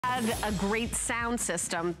A great sound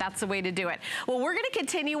system, that's the way to do it. Well, we're gonna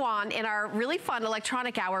continue on in our really fun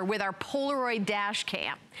electronic hour with our Polaroid dash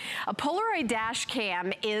cam. A Polaroid dash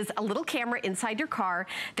cam is a little camera inside your car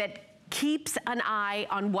that keeps an eye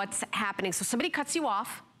on what's happening. So somebody cuts you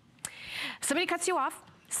off,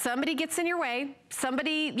 somebody gets in your way,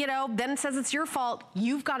 somebody, then says it's your fault,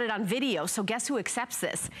 you've got it on video. So guess who accepts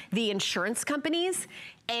this? The insurance companies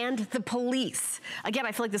and the police. Again,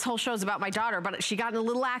 I feel like this whole show is about my daughter, but she got in a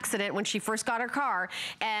little accident when she first got her car.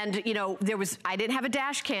 And I didn't have a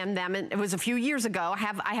dash cam then, and it was a few years ago.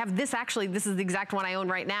 I have this, actually, this is the exact one I own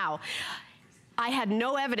right now. I had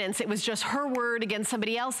no evidence. It was just her word against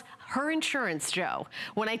somebody else. Her insurance, Joe.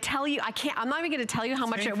 When I tell you, I'm not even gonna tell you how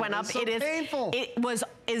much it went up. It's so painful. It was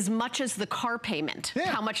as much as the car payment,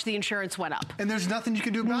 how much the insurance went up. And there's nothing you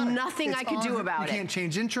can do about it. Nothing I could do about it. You can't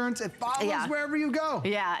change insurance. It follows wherever you go.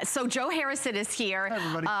 Yeah, so Joe Harrison is here,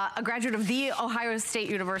 a graduate of The Ohio State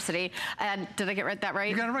University. And did I get that right?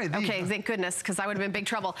 You got it right. Okay, thank goodness, because I would have been in big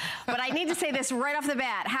trouble. But I need to say this right off the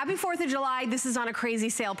bat. Happy 4th of July. This is on a crazy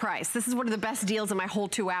sale price. This is one of the best deals in my whole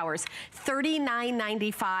 2 hours.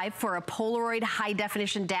 $39.95 for a Polaroid high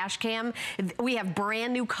definition dash cam. We have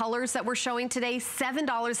brand new colors that we're showing today.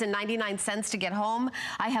 $7.99 to get home.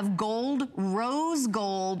 I have gold, rose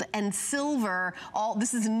gold, and silver.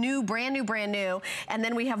 This is new, brand new. And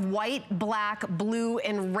then we have white, black, blue,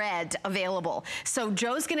 and red available. So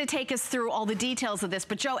Joe's gonna take us through all the details of this,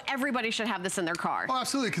 but Joe, everybody should have this in their car. Oh,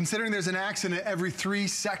 absolutely. Considering there's an accident every 3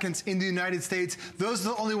 seconds in the United States, those are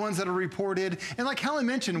the only ones that are reported. And like Helen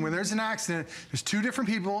mentioned, when there's an accident, there's 2 different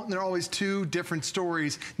people, and there are always 2 different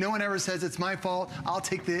stories. No one ever says it's my fault, I'll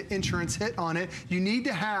take the insurance hit on it. You need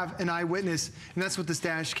to have an eyewitness, and that's what this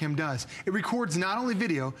dash cam does. It records not only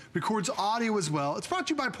video, records audio as well. It's brought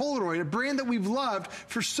to you by Polaroid, a brand that we've loved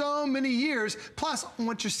for so many years. Plus,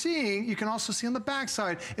 what you're seeing, you can also see on the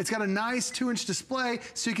backside. It's got a nice 2-inch display,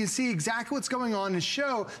 so you can see exactly what's going on and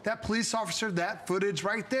show that police officer that footage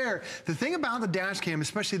right there. The thing about the dash cam,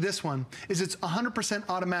 especially this one, is it's 100%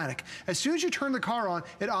 automatic. As soon as you turn the car on,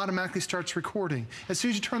 it automatically starts recording. As soon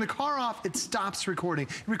as you turn the car off, it stops recording.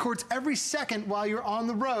 It records every second while you're on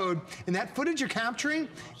the road, and that footage you're capturing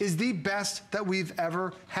is the best that we've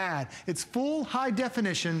ever had. It's full high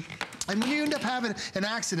definition, and when you end up having an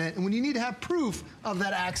accident, and when you need to have proof of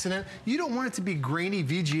that accident, you don't want it to be grainy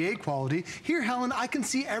VGA quality. Here, Helen, I can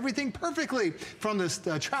see everything perfectly, from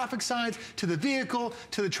the traffic signs, to the vehicle,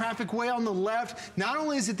 to the traffic way on the left. Not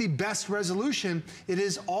only is it the best resolution, it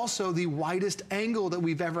is also the widest angle that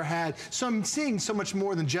we've ever had. So I'm seeing so much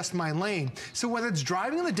more than just my lane. So whether it's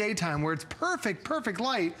driving in the daytime where it's perfect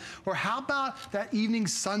light, or how about that evening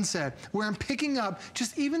sunset where I'm picking up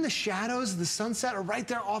just even the shadows of the sunset are right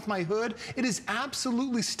there off my hood. It is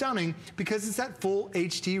absolutely stunning because it's that full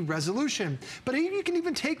HD resolution. But you can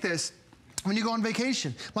even take this when you go on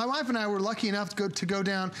vacation. My wife and I were lucky enough to go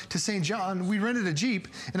down to St. John. We rented a Jeep,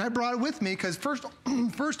 and I brought it with me because first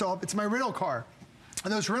off, it's my rental car.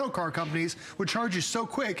 And those rental car companies would charge you so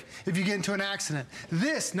quick if you get into an accident.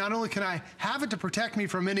 This, not only can I have it to protect me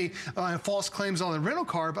from any false claims on the rental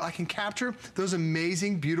car, but I can capture those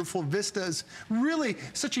amazing, beautiful vistas. Really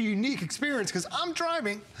such a unique experience because I'm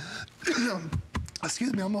driving.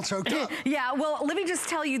 Excuse me, I'm all choked up. Yeah, well, let me just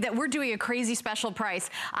tell you that we're doing a crazy special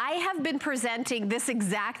price. I have been presenting this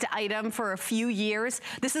exact item for a few years.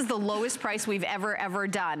 This is the lowest price we've ever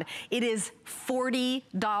done. It is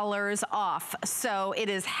 $40 off. So it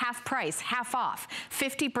is half price, half off,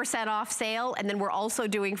 50% off sale, and then we're also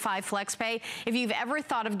doing 5 flex pay. If you've ever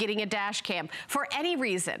thought of getting a dash cam for any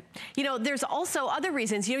reason, there's also other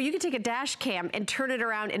reasons. You could take a dash cam and turn it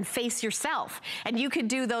around and face yourself. And you could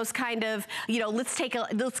do those kind of,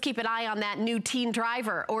 let's keep an eye on that new teen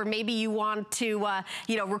driver, or maybe you want to,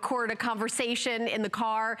 record a conversation in the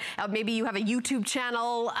car. Maybe you have a YouTube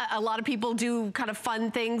channel. A lot of people do kind of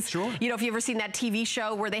fun things. Sure. If you've ever seen that TV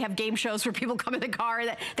show where they have game shows where people come in the car,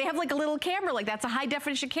 they have like a little camera, like that's a high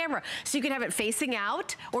definition camera. So you can have it facing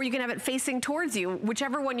out, or you can have it facing towards you,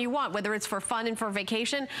 whichever one you want, whether it's for fun and for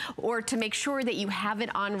vacation, or to make sure that you have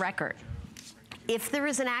it on record. If there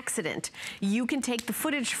is an accident, you can take the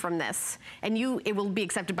footage from this, and it will be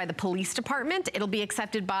accepted by the police department. It'll be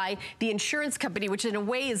accepted by the insurance company, which in a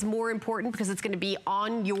way is more important because it's going to be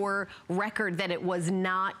on your record that it was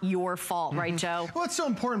not your fault, right, Joe? Well, it's so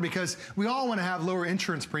important because we all want to have lower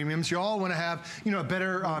insurance premiums. You all want to have, a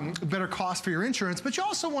better cost for your insurance, but you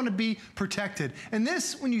also want to be protected. And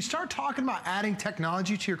this, when you start talking about adding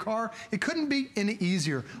technology to your car, it couldn't be any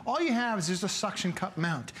easier. All you have is just a suction cup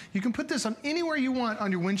mount. You can put this on anywhere you want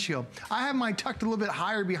on your windshield. I have mine tucked a little bit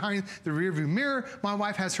higher behind the rear view mirror. My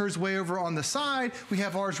wife has hers way over on the side. We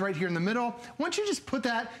have ours right here in the middle. Once you just put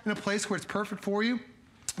that in a place where it's perfect for you,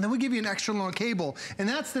 then we give you an extra long cable, and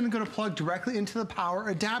that's then going to plug directly into the power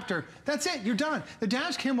adapter. That's it, you're done. The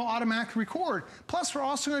dash cam will automatically record. Plus, we're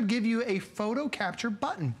also going to give you a photo capture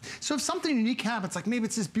button. So if something unique happens, like maybe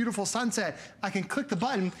it's this beautiful sunset, I can click the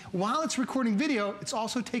button. While it's recording video, it's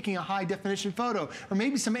also taking a high definition photo. Or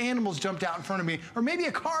maybe some animals jumped out in front of me, or maybe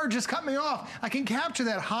a car just cut me off. I can capture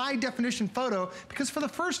that high definition photo because for the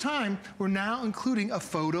first time, we're now including a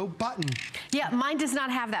photo button. Yeah, mine does not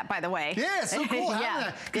have that, by the way. Yeah, it's so cool having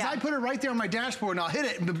that. Because I put it right there on my dashboard and I'll hit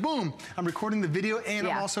it and boom, I'm recording the video and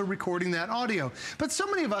I'm also recording that audio. But so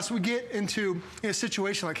many of us would get into a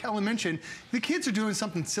situation like Helen mentioned, the kids are doing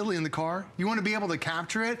something silly in the car. You want to be able to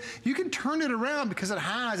capture it. You can turn it around because it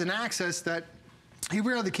has an access that here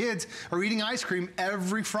we are, the kids are eating ice cream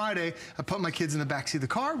every Friday. I put my kids in the backseat of the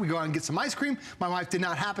car. We go out and get some ice cream. My wife did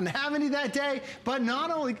not happen to have any that day, but not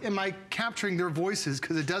only am I capturing their voices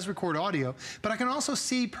because it does record audio, but I can also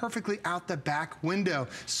see perfectly out the back window.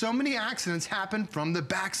 So many accidents happen from the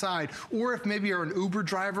backside, or if maybe you're an Uber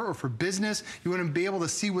driver or for business, you want to be able to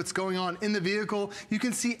see what's going on in the vehicle. You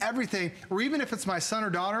can see everything, or even if it's my son or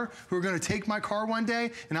daughter who are going to take my car one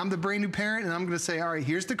day and I'm the brand new parent and I'm going to say, all right,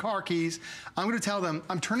 here's the car keys. I'm going to tell them,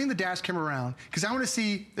 I'm turning the dash cam around because I want to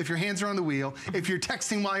see if your hands are on the wheel, if you're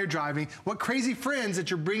texting while you're driving, what crazy friends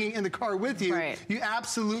that you're bringing in the car with you. Right. You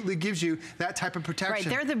absolutely gives you that type of protection.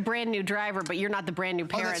 Right, they're the brand new driver, but you're not the brand new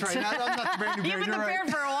parent. Oh, that's right. I'm not the brand new parent. You've been the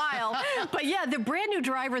parent for a while. But yeah, the brand new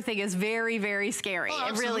driver thing is very, very scary. Oh,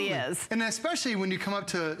 it really is. And especially when you come up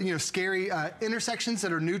to scary intersections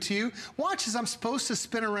that are new to you, watch as I'm supposed to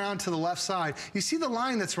spin around to the left side. You see the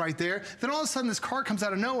line that's right there, then all of a sudden this car comes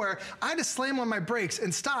out of nowhere. I had to slam on my brakes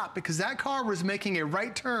and stop because that car was making a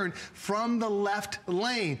right turn from the left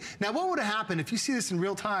lane. Now, what would have happened if you see this in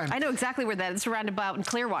real time? I know exactly where that is. It's a roundabout in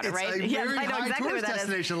Clearwater, it's right? Yes, I know exactly where that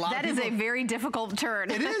is. That is a very difficult turn.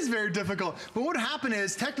 It is very difficult. But what happened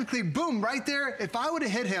is, technically, boom, right there, if I would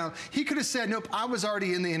have hit him, he could have said, nope, I was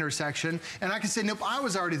already in the intersection. And I could say, nope, I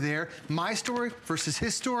was already there. My story versus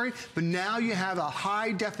his story. But now you have a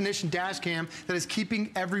high definition dash cam that is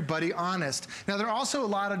keeping everybody honest. Now, there are also a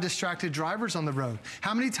lot of distracted drivers on the road.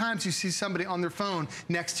 How many times you see somebody on their phone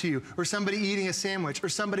next to you, or somebody eating a sandwich, or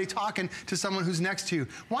somebody talking to someone who's next to you?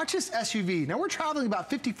 Watch this SUV. Now, we're traveling about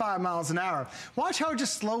 55 miles an hour. Watch how it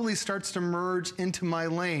just slowly starts to merge into my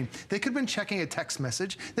lane. They could have been checking a text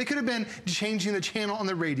message. They could have been changing the channel on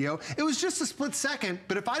the radio. It was just a split second,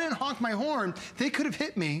 but if I didn't honk my horn, they could have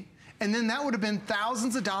hit me. And then that would have been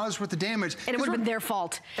thousands of dollars worth of damage. And it would have been their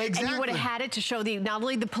fault. Exactly. And you would have had it to show not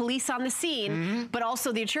only the police on the scene, but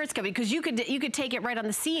also the insurance company, because you could take it right on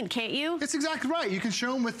the scene, can't you? It's exactly right. You can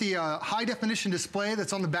show them with the high definition display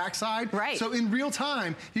that's on the backside. Right. So in real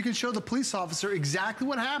time, you can show the police officer exactly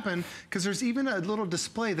what happened, because there's even a little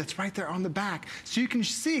display that's right there on the back. So you can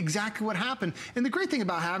see exactly what happened. And the great thing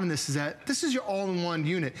about having this is that this is your all-in-one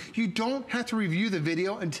unit. You don't have to review the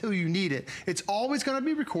video until you need it. It's always going to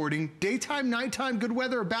be recording. Daytime, nighttime, good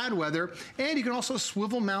weather or bad weather, and you can also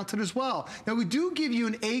swivel mount it as well. Now, we do give you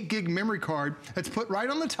an 8 gig memory card that's put right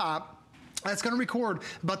on the top. That's going to record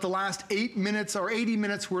about the last 8 minutes or 80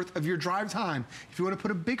 minutes worth of your drive time. If you want to put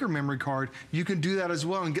a bigger memory card, you can do that as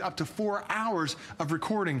well and get up to 4 hours of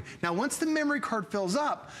recording. Now, once the memory card fills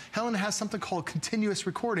up, Helen has something called continuous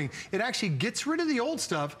recording. It actually gets rid of the old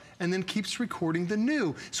stuff and then keeps recording the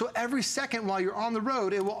new. So every second while you're on the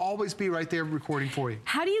road, it will always be right there recording for you.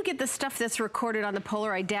 How do you get the stuff that's recorded on the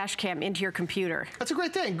Polaroid dash cam into your computer? That's a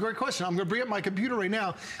great thing. Great question. I'm going to bring up my computer right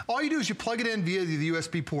now. All you do is you plug it in via the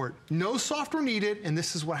USB port. No software needed, and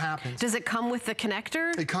this is what happens. Does it come with the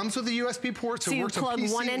connector? It comes with the USB port, so it works on PC and Mac.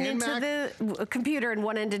 So you plug one end into the computer and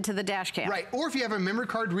one end into the dash cam. Right, or if you have a memory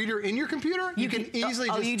card reader in your computer, you can easily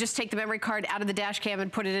you just take the memory card out of the dash cam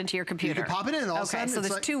and put it into your computer. You can pop it in, and all of a sudden, so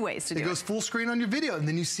there's 2 ways to do it. It goes full screen on your video, and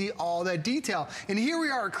then you see all that detail. And here we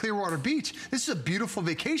are at Clearwater Beach. This is a beautiful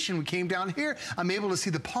vacation. We came down here. I'm able to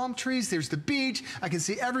see the palm trees. There's the beach. I can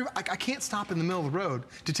see I can't stop in the middle of the road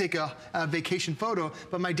to take a vacation photo,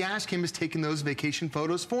 but my dash cam is taking those vacation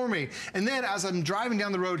photos for me. And then as I'm driving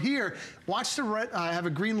down the road here, watch I have a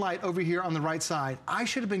green light over here on the right side. I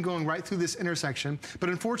should have been going right through this intersection, but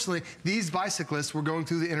unfortunately, these bicyclists were going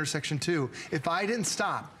through the intersection too. If I didn't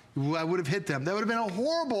stop, I would have hit them. That would have been a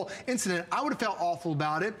horrible incident. I would have felt awful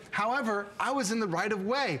about it. However, I was in the right of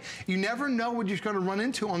way. You never know what you're going to run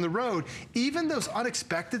into on the road. Even those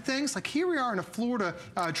unexpected things, like here we are in a Florida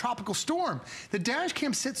tropical storm. The dash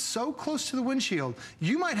cam sits so close to the windshield,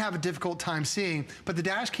 you might have a difficult time seeing, but the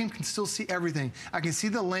dash cam can still see everything. I can see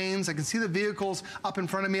the lanes, I can see the vehicles up in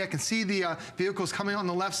front of me, I can see the vehicles coming on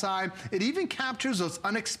the left side. It even captures those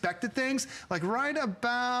unexpected things, like right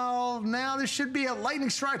about now, there should be a lightning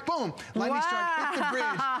strike, boom, lightning strike hit the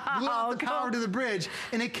bridge, blew out the power to the bridge,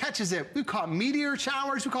 and it catches it. We've caught meteor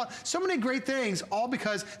showers, we caught so many great things, all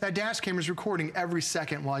because that dash camera is recording every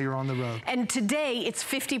second while you're on the road. And today it's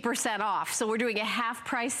 50% off. So we're doing a half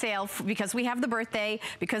price sale because we have the birthday,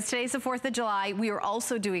 because today's the 4th of July, we are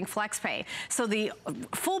also doing flex pay. So the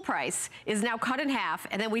full price is now cut in half,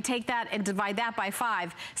 and then we take that and divide that by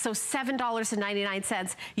 5. So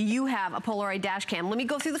 $7.99, you have a Polaroid dash cam. Let me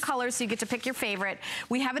go through the colors so you get to pick your favorite.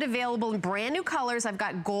 We have it available in brand new colors. I've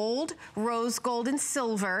got gold, rose gold, and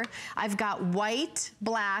silver. I've got white,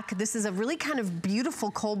 black. This is a really kind of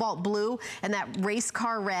beautiful cobalt blue and that race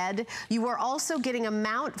car red. You are also getting a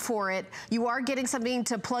mount for it. You are getting something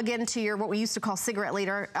to plug into your, what we used to call cigarette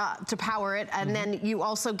lighter, to power it. And then you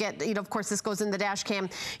also get, you know, of course, this goes in the dash cam.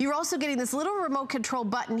 You're also getting this little remote control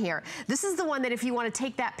button here. This is the one that if you want to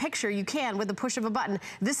take that picture, you can with the push of a button.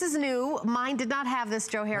 This is new. Mine did not have this,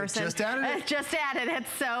 Joe Harrison. Just added it. Just added it.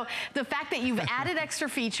 So the fact that you've added extra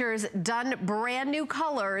features, done brand new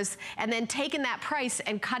colors, and then taken that price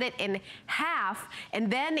and cut it in half,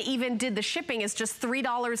 and then even did the shipping is just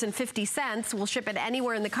 $3.50. We'll ship it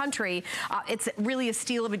anywhere in the country. It's really a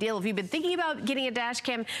steal of a deal. If you've been thinking about getting a dash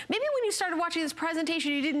cam, maybe when you started watching this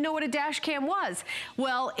presentation, you didn't know what a dash cam was.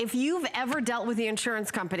 Well, if you've ever dealt with the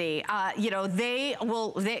insurance company, you know,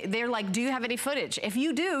 they're like, do you have any footage? If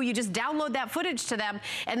you do, you just download that footage to them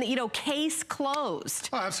and, you know, case closed.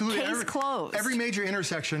 Oh, absolutely. Case closed. Every major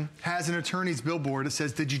intersection has an attorney's billboard that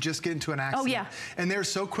says, did you just get into an accident? Oh, yeah. And they're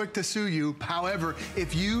so quick to sue you. However,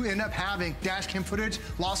 if you end up having dash cam footage,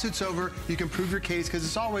 lawsuit's over, you can prove your case, because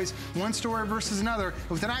it's always one story versus another.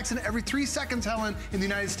 With an accident every 3 seconds, Helen, in the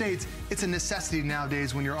United States, it's a necessity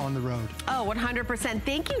nowadays when you're on the road. Oh, 100%.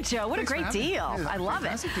 Thank you, Joe. What Thanks a great deal. Yeah, I love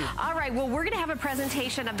it. All right, well, we're going to have a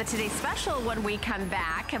presentation of the Today Special when we come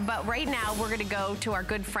back, but right now we're going to go to our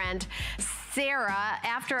good friend Sarah.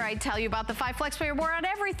 After I tell you about the 5 Flex Pay or more on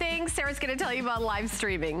everything, Sarah's going to tell you about live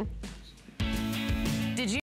streaming.